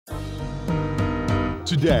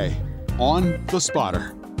Today on The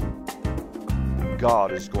Spotter.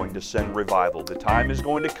 God is going to send revival. The time is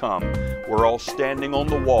going to come. We're all standing on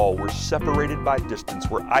the wall. We're separated by distance.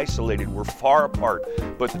 We're isolated. We're far apart.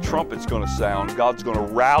 But the trumpet's going to sound. God's going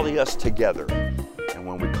to rally us together. And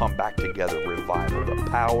when we come back together, revival, the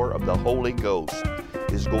power of the Holy Ghost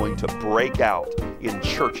is going to break out in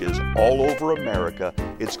churches all over America.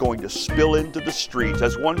 It's going to spill into the streets.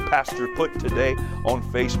 As one pastor put today on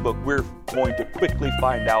Facebook, we're going to quickly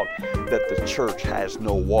find out that the church has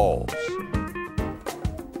no walls.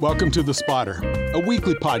 Welcome to The Spotter, a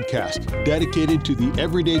weekly podcast dedicated to the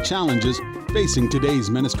everyday challenges facing today's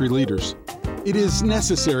ministry leaders. It is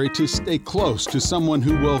necessary to stay close to someone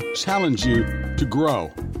who will challenge you to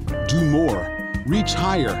grow, do more, reach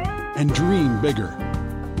higher, and dream bigger.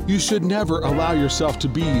 You should never allow yourself to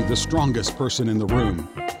be the strongest person in the room.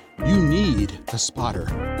 You need a spotter.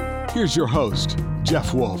 Here's your host,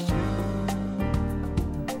 Jeff Wolf.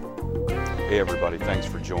 Hey everybody, thanks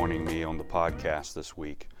for joining me on the podcast this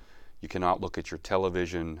week. You cannot look at your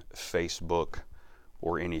television, Facebook,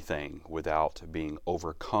 or anything without being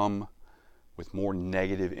overcome with more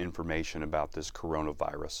negative information about this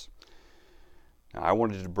coronavirus. Now, I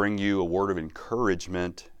wanted to bring you a word of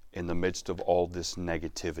encouragement in the midst of all this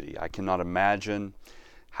negativity. I cannot imagine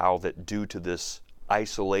how that due to this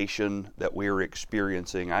isolation that we are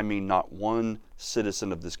experiencing, I mean not one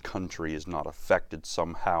citizen of this country is not affected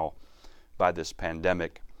somehow by this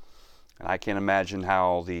pandemic. And I can't imagine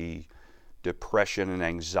how the depression and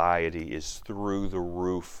anxiety is through the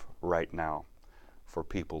roof right now for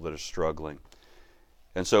people that are struggling.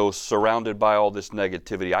 And so, surrounded by all this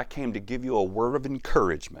negativity, I came to give you a word of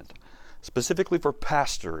encouragement, specifically for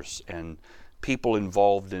pastors and people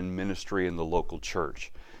involved in ministry in the local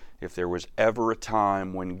church. If there was ever a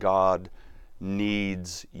time when God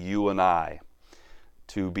needs you and I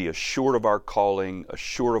to be assured of our calling,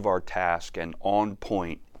 assured of our task, and on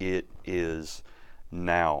point, it is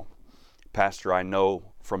now. Pastor, I know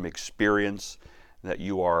from experience that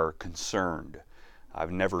you are concerned.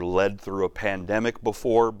 I've never led through a pandemic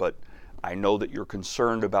before, but I know that you're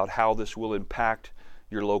concerned about how this will impact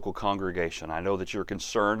your local congregation. I know that you're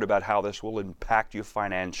concerned about how this will impact you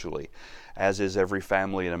financially, as is every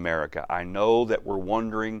family in America. I know that we're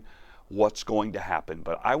wondering what's going to happen,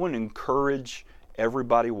 but I want to encourage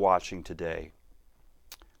everybody watching today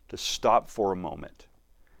to stop for a moment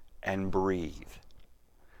and breathe.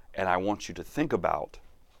 And I want you to think about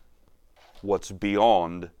what's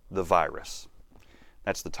beyond the virus.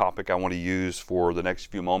 That's the topic I want to use for the next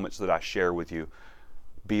few moments that I share with you.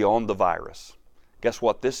 Beyond the virus. Guess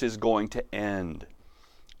what? This is going to end,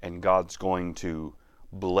 and God's going to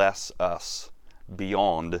bless us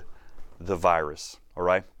beyond the virus. All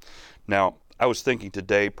right? Now, I was thinking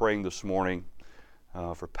today, praying this morning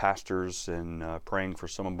for pastors and praying for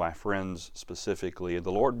some of my friends specifically, and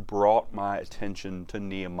the Lord brought my attention to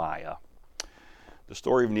Nehemiah. The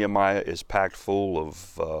story of Nehemiah is packed full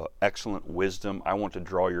of excellent wisdom. I want to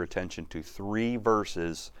draw your attention to 3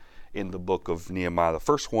 verses in the book of Nehemiah. The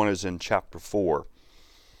first one is in chapter 4.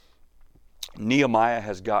 Nehemiah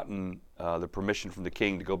has gotten the permission from the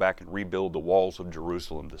king to go back and rebuild the walls of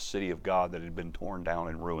Jerusalem, the city of God that had been torn down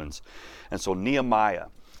in ruins. And so Nehemiah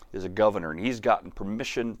is a governor, and he's gotten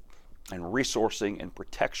permission and resourcing and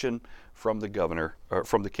protection from the governor, or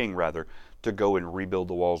from the king rather, to go and rebuild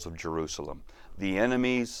the walls of Jerusalem. The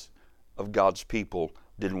enemies of God's people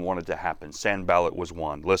didn't want it to happen. Sanballat was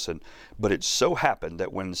one. Listen, but it so happened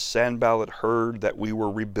that when Sanballat heard that we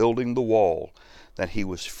were rebuilding the wall, that he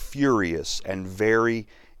was furious and very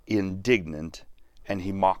indignant, and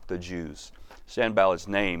he mocked the Jews. Sanballat's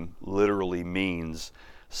name literally means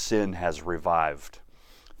sin has revived.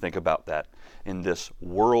 Think about that. In this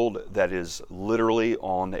world that is literally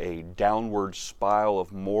on a downward spiral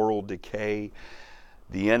of moral decay,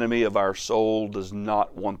 the enemy of our soul does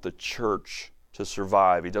not want the church to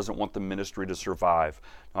survive. He doesn't want the ministry to survive.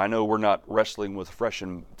 Now, I know we're not wrestling with flesh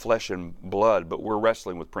and blood, but we're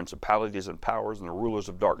wrestling with principalities and powers and the rulers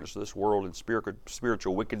of darkness of this world and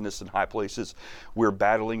spiritual wickedness in high places. We're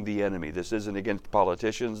battling the enemy. This isn't against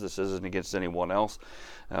politicians. This isn't against anyone else.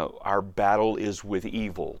 Our battle is with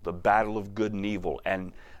evil, the battle of good and evil.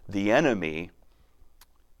 And the enemy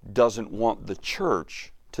doesn't want the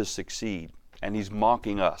church to succeed. And he's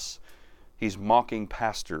mocking us. He's mocking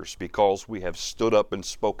pastors because we have stood up and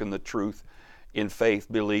spoken the truth in faith,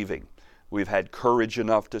 believing. We've had courage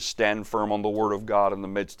enough to stand firm on the Word of God in the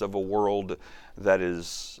midst of a world that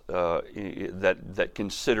is that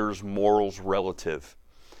considers morals relative.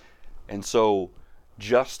 And so,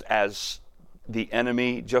 just as the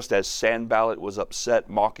enemy, just as Sanballat was upset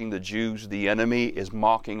mocking the Jews, the enemy is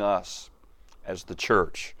mocking us as the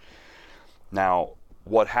church. Now,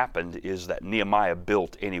 what happened is that Nehemiah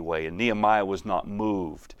built anyway, and Nehemiah was not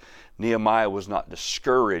moved. Nehemiah was not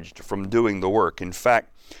discouraged from doing the work. In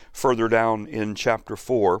fact, further down in chapter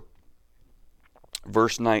 4,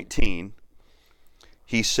 verse 19,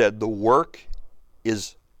 he said, "The work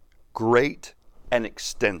is great and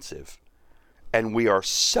extensive, and we are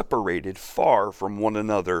separated far from one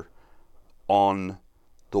another on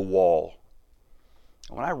the wall."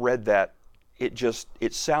 When I read that,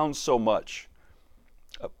 it sounds so much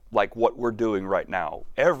like what we're doing right now.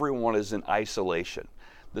 Everyone is in isolation.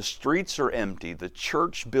 The streets are empty. The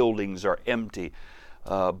church buildings are empty,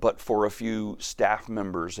 but for a few staff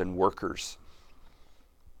members and workers.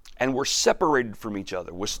 And we're separated from each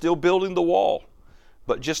other. We're still building the wall.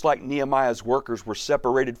 But just like Nehemiah's workers were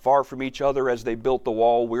separated far from each other as they built the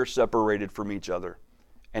wall, we're separated from each other.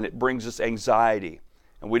 And it brings us anxiety.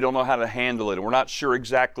 And we don't know how to handle it. We're not sure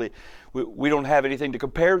exactly. We don't have anything to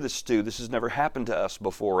compare this to. This has never happened to us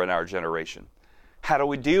before in our generation. How do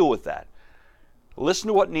we deal with that? Listen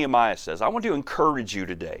to what Nehemiah says. I want to encourage you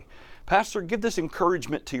today. Pastor, give this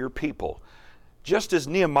encouragement to your people. Just as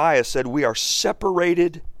Nehemiah said, we are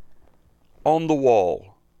separated on the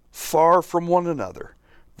wall, far from one another.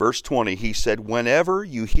 Verse 20, he said, "Whenever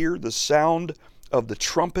you hear the sound of the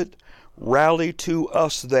trumpet, rally to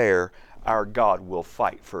us there. Our God will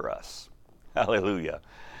fight for us." Hallelujah.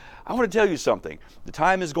 I want to tell you something. The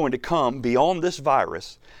time is going to come beyond this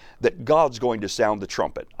virus that God's going to sound the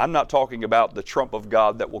trumpet. I'm not talking about the trump of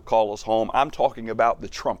God that will call us home. I'm talking about the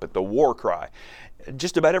trumpet, the war cry.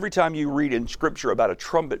 Just about every time you read in Scripture about a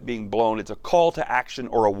trumpet being blown, it's a call to action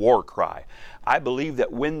or a war cry. I believe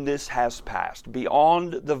that when this has passed,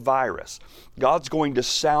 beyond the virus, God's going to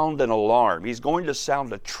sound an alarm. He's going to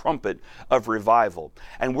sound a trumpet of revival.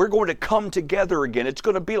 And we're going to come together again. It's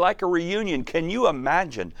going to be like a reunion. Can you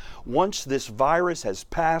imagine once this virus has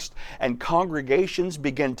passed and congregations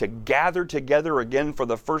begin to gather together again for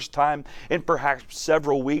the first time in perhaps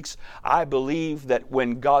several weeks? I believe that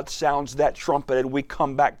when God sounds that trumpet and we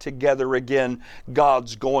come back together again,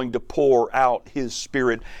 God's going to pour out His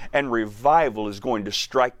Spirit and revival is going to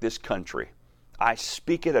strike this country. I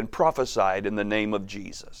speak it and prophesy it in the name of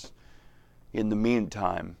Jesus. In the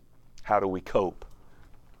meantime, how do we cope?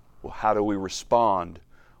 Well, how do we respond?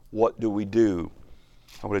 What do we do?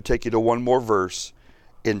 I want to take you to one more verse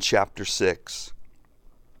in chapter 6.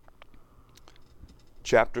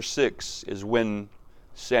 Chapter 6 is when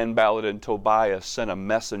Sanballat and Tobiah sent a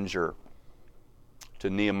messenger to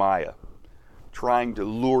Nehemiah, trying to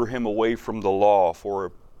lure him away from the law for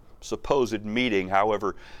a supposed meeting.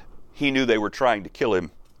 However, he knew they were trying to kill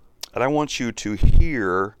him. And I want you to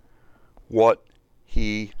hear what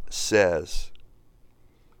he says.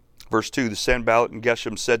 Verse 2, "The Sanballat and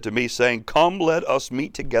Geshem said to me, saying, Come, let us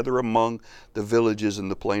meet together among the villages in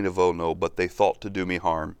the plain of Ono, but they thought to do me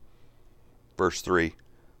harm." Verse 3,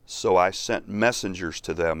 "So I sent messengers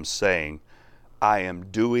to them, saying, I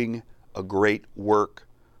am doing a great work,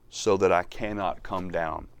 so that I cannot come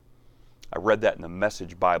down." I read that in the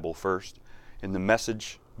Message Bible first. In the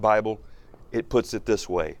Message Bible, it puts it this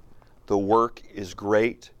way: the work is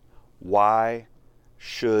great. Why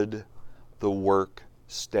should the work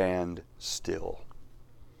stand still?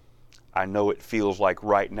 I know it feels like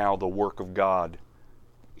right now the work of God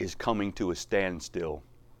is coming to a standstill.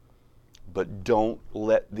 But don't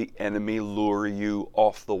let the enemy lure you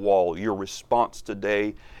off the wall. Your response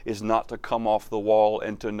today is not to come off the wall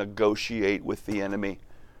and to negotiate with the enemy.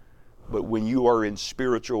 But when you are in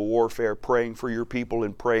spiritual warfare, praying for your people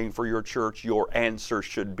and praying for your church, your answer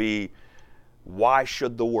should be, why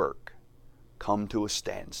should the work come to a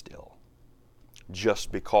standstill?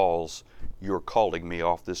 Just because you're calling me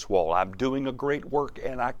off this wall. I'm doing a great work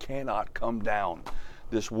and I cannot come down.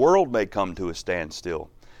 This world may come to a standstill,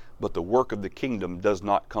 but the work of the kingdom does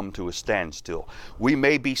not come to a standstill. We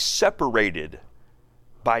may be separated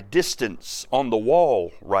by distance on the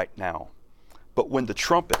wall right now, but when the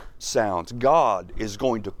trumpet sounds, God is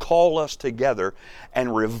going to call us together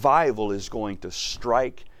and revival is going to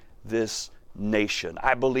strike this nation.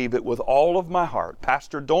 I believe it with all of my heart.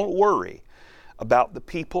 Pastor, don't worry about the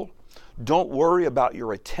people. Don't worry about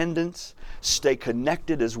your attendance. Stay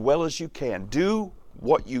connected as well as you can. Do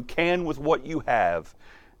what you can with what you have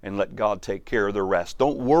and let God take care of the rest.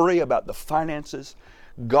 Don't worry about the finances.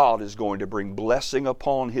 God is going to bring blessing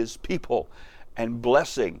upon His people, and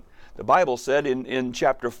blessing. The Bible said in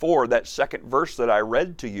chapter 4, that second verse that I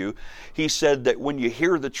read to you, He said that when you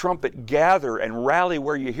hear the trumpet, gather and rally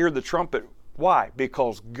where you hear the trumpet. Why?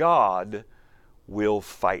 Because God will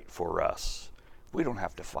fight for us. We don't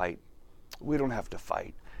have to fight. We don't have to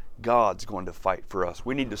fight. God's going to fight for us.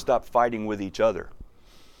 We need to stop fighting with each other.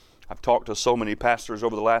 I've talked to so many pastors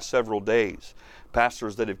over the last several days,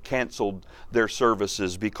 pastors that have canceled their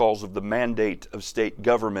services because of the mandate of state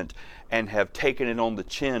government and have taken it on the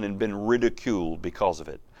chin and been ridiculed because of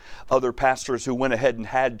it. Other pastors who went ahead and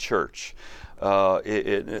had church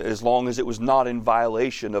as long as it was not in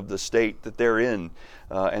violation of the state that they're in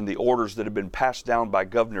and the orders that have been passed down by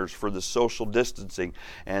governors for the social distancing.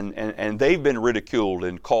 And they've been ridiculed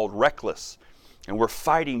and called reckless. And we're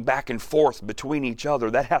fighting back and forth between each other.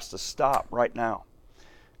 That has to stop right now.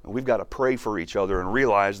 And we've got to pray for each other and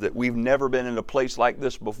realize that we've never been in a place like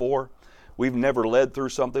this before. We've never led through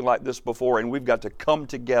something like this before, and we've got to come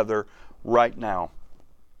together right now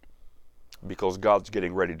because God's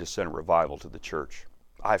getting ready to send revival to the church.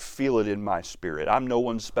 I feel it in my spirit. I'm no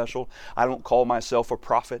one special. I don't call myself a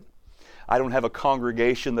prophet. I don't have a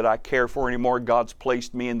congregation that I care for anymore. God's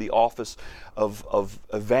placed me in the office of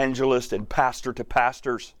evangelist and pastor to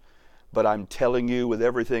pastors. But I'm telling you with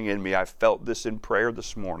everything in me, I felt this in prayer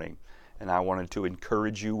this morning, and I wanted to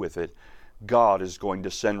encourage you with it. God is going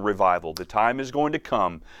to send revival. The time is going to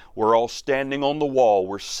come. We're all standing on the wall.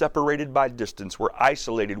 We're separated by distance. We're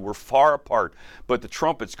isolated. We're far apart. But the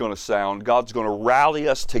trumpet's going to sound. God's going to rally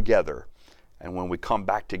us together. And when we come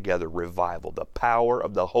back together, revival, the power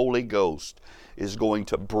of the Holy Ghost is going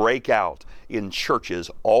to break out in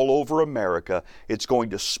churches all over America. It's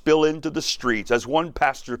going to spill into the streets. As one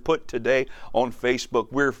pastor put today on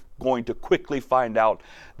Facebook, we're going to quickly find out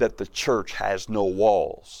that the church has no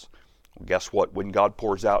walls. Well, guess what? When God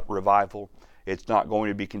pours out revival, it's not going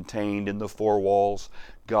to be contained in the four walls.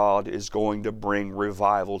 God is going to bring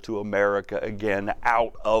revival to America again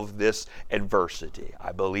out of this adversity.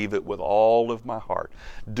 I believe it with all of my heart.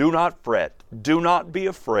 Do not fret. Do not be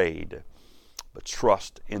afraid, but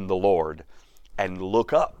trust in the Lord and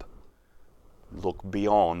look up. Look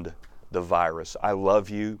beyond the virus. I love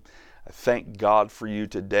you. I thank God for you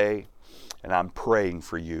today, and I'm praying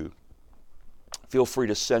for you. Feel free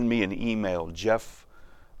to send me an email,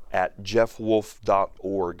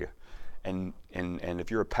 jeff@jeffwolf.org. And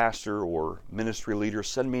if you're a pastor or ministry leader,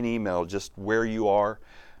 send me an email just where you are,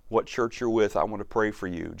 what church you're with. I want to pray for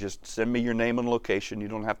you. Just send me your name and location. You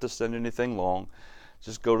don't have to send anything long.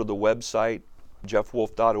 Just go to the website,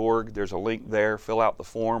 jeffwolf.org. There's a link there. Fill out the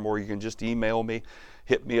form, or you can just email me.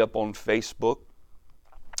 Hit me up on Facebook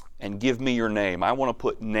and give me your name. I want to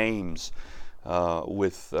put names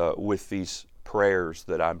with these prayers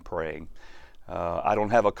that I'm praying. I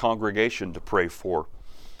don't have a congregation to pray for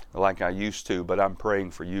like I used to, but I'm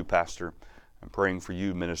praying for you, Pastor. I'm praying for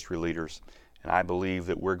you, ministry leaders. And I believe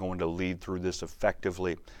that we're going to lead through this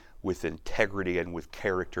effectively with integrity and with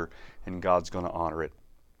character, and God's going to honor it.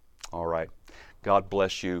 All right. God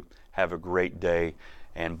bless you. Have a great day,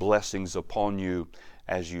 and blessings upon you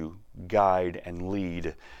as you guide and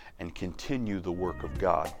lead and continue the work of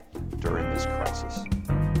God during this crisis.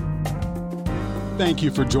 Thank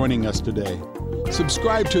you for joining us today.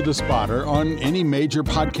 Subscribe to The Spotter on any major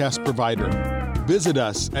podcast provider. Visit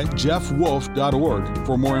us at jeffwolf.org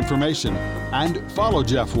for more information, and follow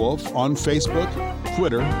Jeff Wolf on Facebook,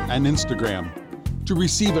 Twitter, and Instagram. To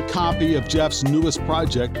receive a copy of Jeff's newest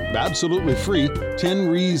project, absolutely free, 10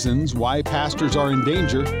 Reasons Why Pastors Are in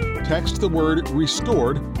Danger, text the word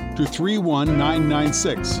RESTORED to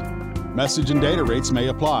 31996. Message and data rates may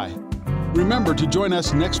apply. Remember to join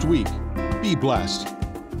us next week. Be blessed.